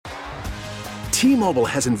T-Mobile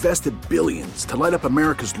has invested billions to light up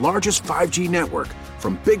America's largest 5G network,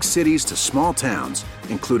 from big cities to small towns,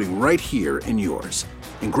 including right here in yours.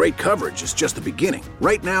 And great coverage is just the beginning.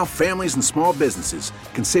 Right now, families and small businesses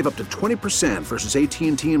can save up to 20% versus AT&T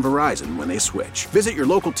and Verizon when they switch. Visit your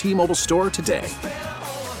local T-Mobile store today.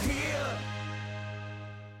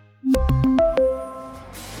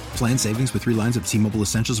 Plan savings with 3 lines of T-Mobile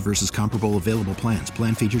Essentials versus comparable available plans.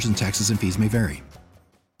 Plan features and taxes and fees may vary.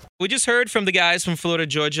 We just heard from the guys from Florida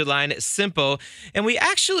Georgia Line, Simple, and we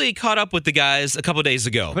actually caught up with the guys a couple days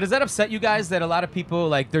ago. But does that upset you guys that a lot of people,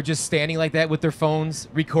 like, they're just standing like that with their phones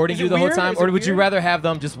recording you the weird? whole time? Or would you rather have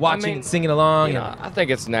them just watching and singing along? I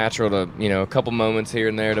think it's natural to, a couple moments here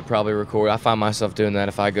and there to probably record. I find myself doing that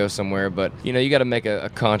if I go somewhere. But, you got to make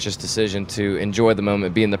a conscious decision to enjoy the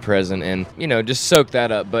moment, be in the present, and, just soak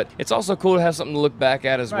that up. But it's also cool to have something to look back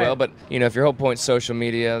at as well. But, if your whole point's social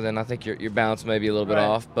media, then I think your balance may be a little bit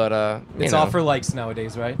off. But, it's all for likes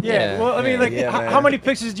nowadays, right? Yeah. Well, I mean, how many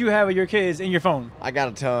pictures do you have of your kids in your phone? I got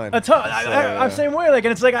a ton. I'm the same way. Like,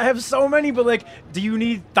 and it's like I have so many, but like, do you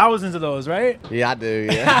need thousands of those, right? Yeah, I do.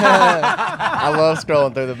 Yeah. I love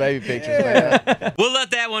scrolling through the baby pictures, man. We'll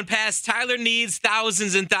let that one pass. Tyler needs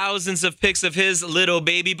thousands and thousands of pics of his little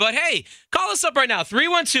baby. But hey, call us up right now,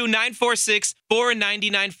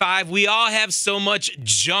 312-946-4995. We all have so much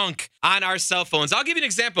junk on our cell phones. I'll give you an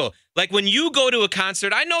example. Like when you go to a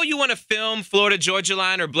concert, I know you want to film Florida Georgia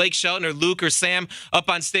Line or Blake Shelton or Luke or Sam up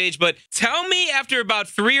on stage, but tell me after about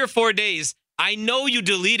 3 or 4 days, I know you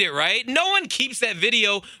delete it, right? No one keeps that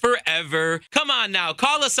video forever. Come on now,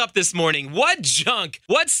 call us up this morning. What junk,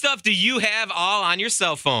 what stuff do you have all on your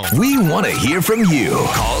cell phone? We want to hear from you.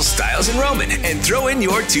 Call Styles and Roman and throw in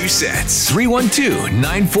your 2 cents.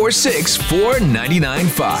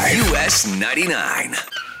 312-946-4995. US 99.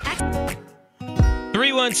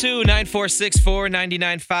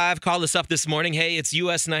 312-946-4995. Call us up this morning. Hey, it's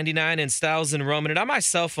US 99 and Styles and Roman. And on my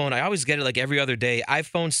cell phone, I always get it like every other day.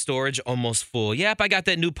 iPhone storage almost full. Yep, I got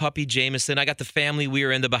that new puppy, Jameson. I got the family. We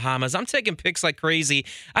were in the Bahamas. I'm taking pics like crazy.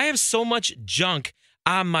 I have so much junk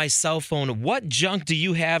on my cell phone. What junk do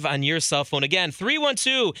you have on your cell phone? Again,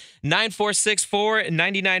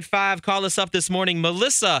 312-946-4995. Call us up this morning.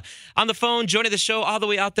 Melissa on the phone, joining the show all the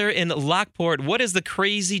way out there in Lockport. What is the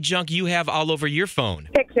crazy junk you have all over your phone?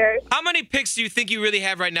 Pictures. How many pics do you think you really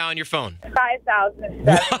have right now on your phone? 5,000.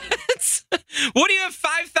 What? What do you have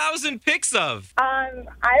 5,000 pics of? I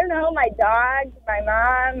don't know. My dog, my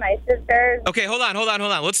mom, my sisters. Okay, hold on.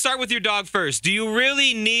 Let's start with your dog first. Do you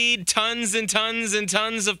really need tons and tons and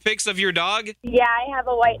tons of pics of your dog? Yeah, I have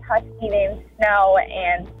a white husky named Snow,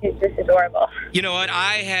 and she's just adorable. You know what?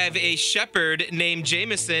 I have a shepherd named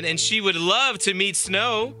Jameson, and she would love to meet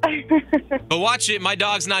Snow. But watch it, my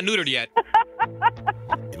dog's not neutered yet.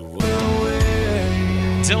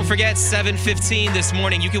 Don't forget, 7:15 this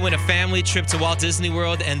morning, you can win a family trip to Walt Disney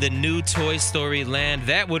World and the new Toy Story Land.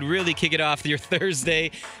 That would really kick it off your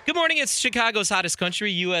Thursday. Good morning, it's Chicago's hottest country,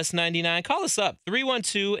 US 99. Call us up,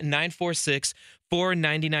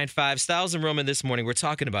 312-946-4995. Styles and Roman this morning, we're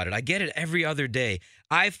talking about it. I get it every other day.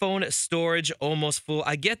 iPhone storage almost full.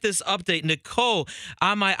 I get this update, Nicole,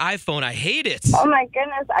 on my iPhone. I hate it. Oh my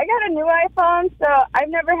goodness, I got a new iPhone, so I've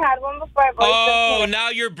never had one before. Now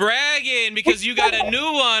you're bragging because you got a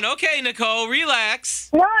new one. Okay, Nicole, relax.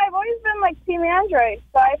 No, I've always been like Team Android,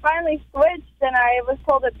 so I finally switched, and I was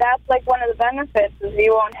told that that's like one of the benefits is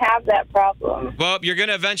you won't have that problem. Well, you're going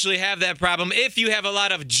to eventually have that problem if you have a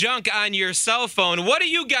lot of junk on your cell phone. What do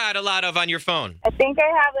you got a lot of on your phone? I think I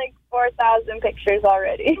have like 4,000 pictures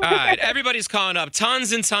already. All right, everybody's calling up.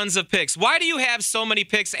 Tons and tons of pics. Why do you have so many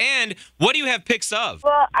pics, and what do you have pics of?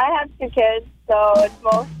 Well, I have 2 kids, so it's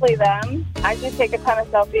mostly them. I just take a ton of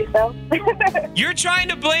selfies, though. You're trying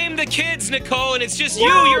to blame the kids, Nicole, and it's just you.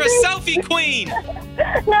 You're a selfie queen.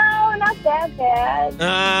 No, not that bad.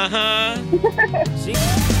 Uh-huh.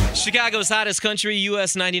 Chicago's hottest country,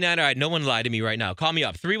 US 99. All right, no one lie to me right now. Call me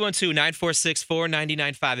up,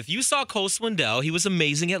 312-946-4995. If you saw Cole Swindell, he was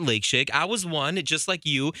amazing at Lake Shake. I was one, just like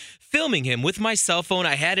you, filming him with my cell phone.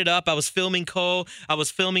 I had it up. I was filming Cole. I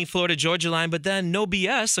was filming Florida Georgia Line, but then no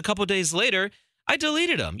BS. A couple days later, I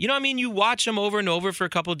deleted them. You know what I mean? You watch them over and over for a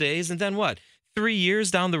couple days, and then what? 3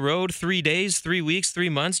 years down the road, 3 days, 3 weeks, 3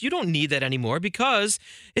 months. You don't need that anymore because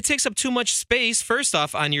it takes up too much space, first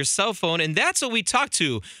off, on your cell phone. And that's what we talked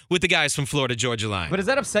to with the guys from Florida Georgia Line. But does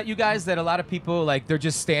that upset you guys that a lot of people, like, they're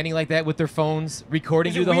just standing like that with their phones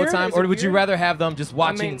recording you the whole time? Or would you rather have them just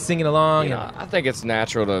watching and singing along? I think it's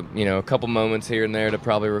natural to, a couple moments here and there to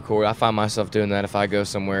probably record. I find myself doing that if I go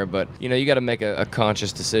somewhere. But, you got to make a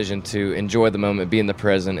conscious decision to enjoy the moment, be in the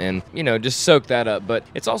present, and, just soak that up. But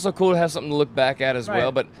it's also cool to have something to look back back at as Right.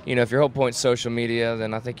 well. But if your whole point's social media,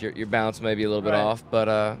 then I think your balance may be a little bit off.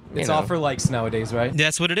 But It's all for likes nowadays, right?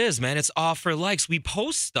 That's what it is, man. It's all for likes. We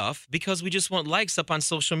post stuff because we just want likes up on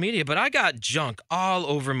social media, but I got junk all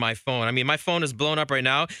over my phone. I mean, my phone is blown up right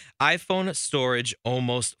now. iPhone storage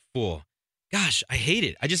almost full. Gosh, I hate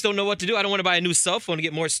it. I just don't know what to do. I don't want to buy a new cell phone to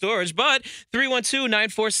get more storage, but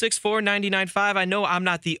 312-946-4995. I know I'm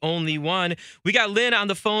not the only one. We got Lynn on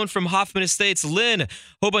the phone from Hoffman Estates. Lynn,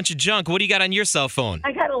 whole bunch of junk. What do you got on your cell phone?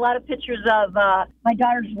 I got a lot of pictures of my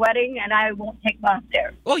daughter's wedding, and I won't take them off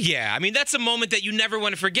there. Well, yeah. I mean, that's a moment that you never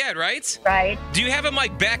want to forget, right? Right. Do you have them,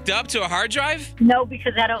 backed up to a hard drive? No,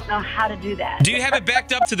 because I don't know how to do that. Do you have it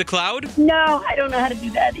backed up to the cloud? No, I don't know how to do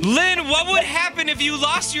that either. Lynn, what would happen if you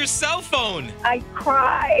lost your cell phone? I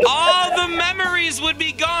cry. All the memories would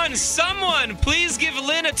be gone. Someone, please give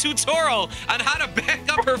Lynn a tutorial on how to back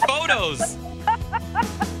up her photos.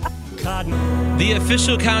 The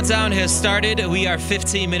official countdown has started. We are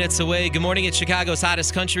 15 minutes away. Good morning. It's Chicago's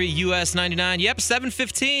hottest country, US 99. Yep,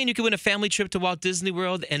 7:15. You can win a family trip to Walt Disney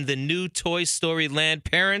World and the new Toy Story Land.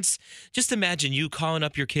 Parents, just imagine you calling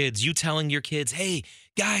up your kids, you telling your kids, hey,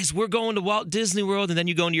 guys, we're going to Walt Disney World, and then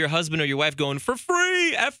you going to your husband or your wife going, for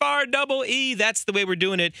free, FREE. That's the way we're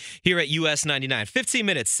doing it here at US 99. 15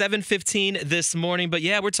 minutes, 7:15 this morning. But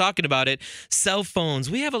yeah, we're talking about it. Cell phones.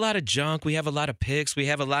 We have a lot of junk. We have a lot of pics. We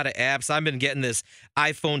have a lot of apps. I've been getting this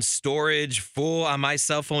iPhone storage full on my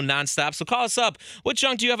cell phone nonstop. So call us up. What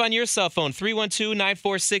junk do you have on your cell phone?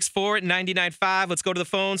 312-946-4995. Let's go to the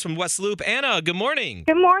phones from West Loop. Anna, good morning.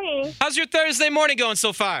 Good morning. How's your Thursday morning going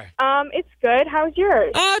so far? It's good. How's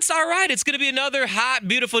yours? Oh, it's all right. It's going to be another hot,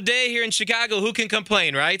 beautiful day here in Chicago. Who can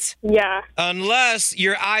complain, right? Yeah. Unless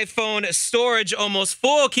your iPhone storage almost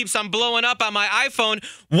full keeps on blowing up on my iPhone.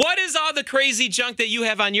 What is all the crazy junk that you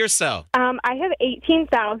have on your cell? I have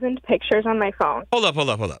 18,000 pictures on my phone. Hold up.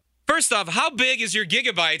 First off, how big is your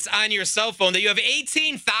gigabytes on your cell phone that you have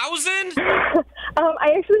 18,000?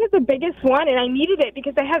 I actually have the biggest one, and I needed it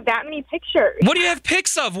because I have that many pictures. What do you have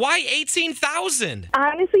pics of? Why 18,000?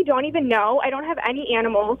 Honestly, don't even know. I don't have any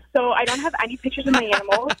animals, so I don't have any pictures of my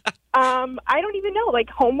animals. I don't even know, like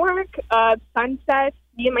homework, sunsets,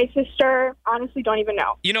 me and my sister. Honestly, don't even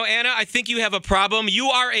know. You know, Anna, I think you have a problem. You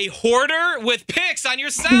are a hoarder with pics on your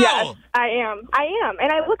cell. Yes, I am.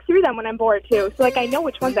 And I look through them when I'm bored, too. So, I know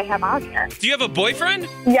which ones I have on there. Do you have a boyfriend?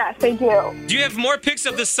 Yes, I do. Do you have more pics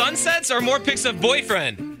of the sunsets or more pics of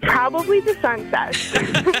boyfriend? Probably the sunsets.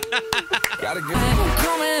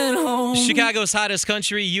 Chicago's hottest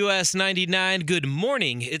country, US 99. Good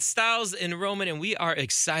morning. It's Styles and Roman, and we are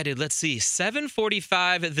excited. Let's see,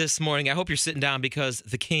 7:45 this morning. I hope you're sitting down because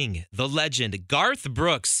the king, the legend, Garth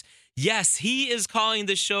Brooks, yes, he is calling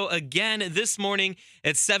the show again this morning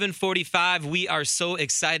at 7:45. We are so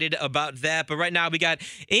excited about that. But right now we got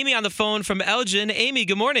Amy on the phone from Elgin. Amy,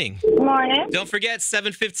 good morning. Good morning. Don't forget,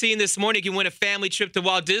 7:15 this morning, you can win a family trip to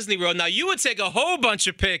Walt Disney World. Now, you would take a whole bunch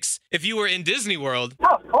of pics if you were in Disney World.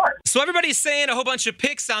 Oh, of course. So everybody's saying a whole bunch of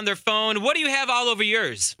pics on their phone. What do you have all over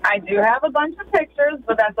yours? I do have a bunch of pictures,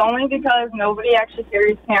 but that's only because nobody actually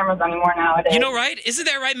carries cameras anymore nowadays. You know, right? Isn't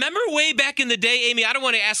that right? Remember way back in the day, Amy, I don't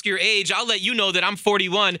want to ask your age. I'll let you know that I'm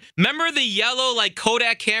 41. Remember the yellow,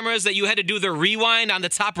 Kodak cameras that you had to do the rewind on the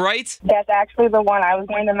top right? That's actually the one I was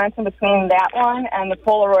going to mention between that one and the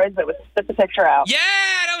Polaroids that would spit the picture out. Yeah,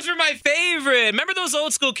 those were my favorite. Remember those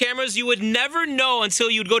old school cameras? You would never know until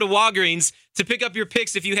you'd go to Walgreens to pick up your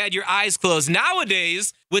pics if you had your eyes closed.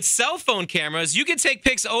 Nowadays, with cell phone cameras, you can take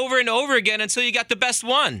pics over and over again until you got the best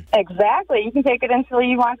one. Exactly. You can take it until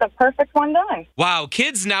you want the perfect one done. Wow,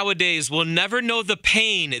 kids nowadays will never know the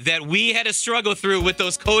pain that we had to struggle through with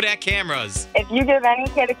those Kodak cameras. If you give any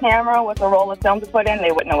kid a camera with a roll of film to put in,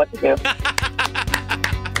 they wouldn't know what to do.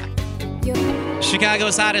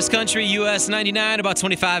 Chicago's hottest country, US 99, about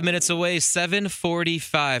 25 minutes away,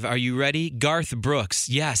 7:45. Are you ready? Garth Brooks.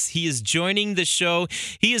 Yes, he is joining the show.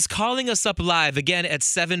 He is calling us up live again at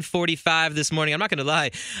 7:45 this morning. I'm not going to lie.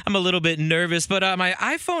 I'm a little bit nervous, but my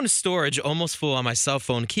iPhone storage, almost full on my cell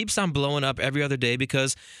phone, keeps on blowing up every other day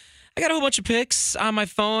because I got a whole bunch of pics on my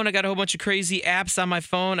phone. I got a whole bunch of crazy apps on my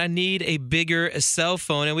phone. I need a bigger cell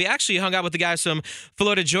phone. And we actually hung out with the guys from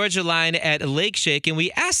Florida Georgia Line at Lake Shake, and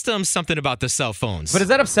we asked them something about the cell phones. But does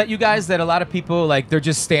that upset you guys that a lot of people, they're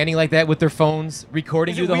just standing like that with their phones,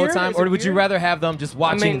 recording you the whole time? Or would you rather have them just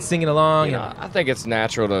watching and singing along? I think it's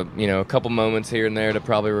natural to, a couple moments here and there to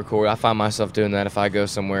probably record. I find myself doing that if I go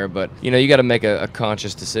somewhere. But, you got to make a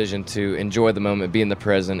conscious decision to enjoy the moment, be in the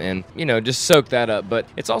present, and, just soak that up. But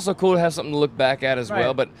it's also cool to have something to look back at as Right.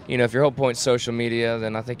 well. But if your whole point's social media,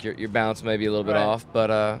 then I think your balance may be a little bit Right. off.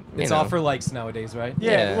 But It's all for likes nowadays, right?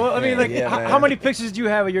 Yeah. Well, I mean, like, man. how many pictures do you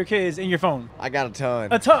have of your kids in your phone? I got a ton.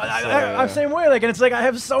 A ton. So, I'm the same way. Like, and it's like I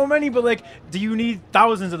have so many, but like, do you need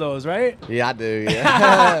thousands of those, right? Yeah, I do.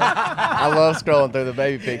 Yeah. I love scrolling through the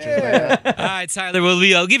baby pictures, man. All right, Tyler. Well,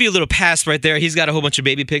 I'll give you a little pass right there. He's got a whole bunch of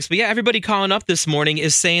baby pics. But yeah, everybody calling up this morning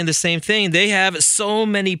is saying the same thing. They have so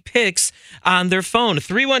many pics on their phone.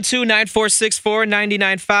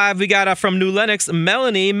 312-946-4995. We got from New Lenox,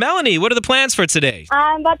 Melanie. Melanie, what are the plans for today?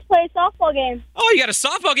 I'm about to play a softball game. Oh, you got a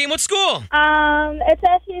softball game. What school? It's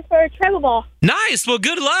actually for travel ball. Nice. Well,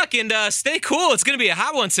 good luck and stay cool. It's going to be a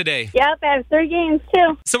hot one today. Yep, I have 3 games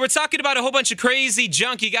too. So we're talking about a whole bunch of crazy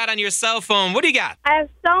junk you got on your cell phone. What do you got? I have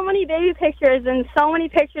so many baby pictures and so many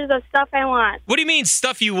pictures of stuff I want. What do you mean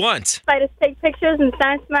stuff you want? I just take pictures and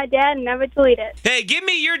send it to my dad and never delete it. Hey, give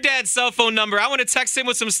me your dad's cell phone number. I want to text him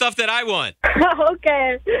with some stuff that I want.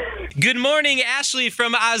 Okay. Good morning, Ashley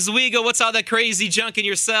from Oswego. What's all that crazy junk in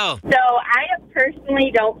your cell? So I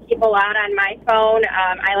personally don't keep a lot on my phone.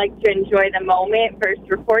 I like to enjoy the moment versus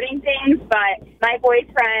recording things. But my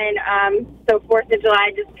boyfriend, so 4th of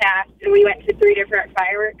July just passed, and we went to 3 different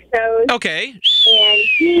fireworks shows. Okay. And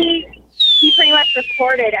he pretty much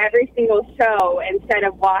recorded every single show instead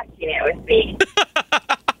of watching it with me.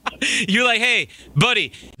 You're like, hey,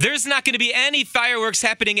 buddy, there's not going to be any fireworks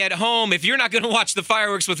happening at home if you're not going to watch the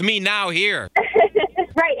fireworks with me now here.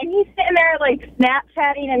 Right, and he's sitting there, like,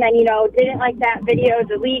 Snapchatting and then, didn't like that video,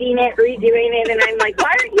 deleting it, redoing it, and I'm like,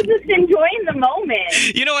 why aren't you just enjoying the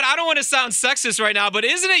moment? You know what? I don't want to sound sexist right now, but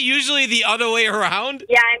isn't it usually the other way around?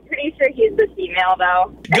 Yeah, I'm pretty sure he's the female,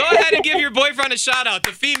 though. Go ahead and give your boyfriend a shout-out,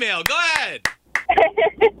 the female. Go ahead.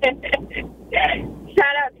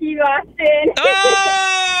 Shout out to you, Austin.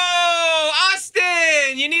 Oh,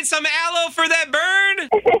 Austin, you need some aloe for that burn?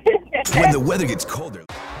 When the weather gets colder.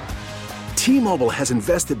 T-Mobile has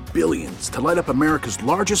invested billions to light up America's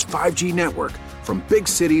largest 5G network, from big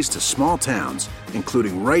cities to small towns,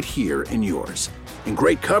 including right here in yours. And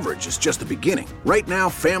great coverage is just the beginning. Right now,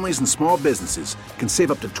 families and small businesses can save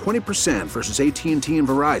up to 20% versus AT&T and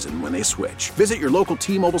Verizon when they switch. Visit your local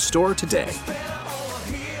T-Mobile store today.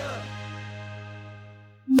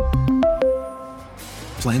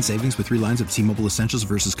 Plan savings with 3 lines of T-Mobile Essentials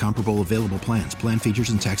versus comparable available plans. Plan features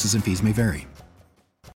and taxes and fees may vary.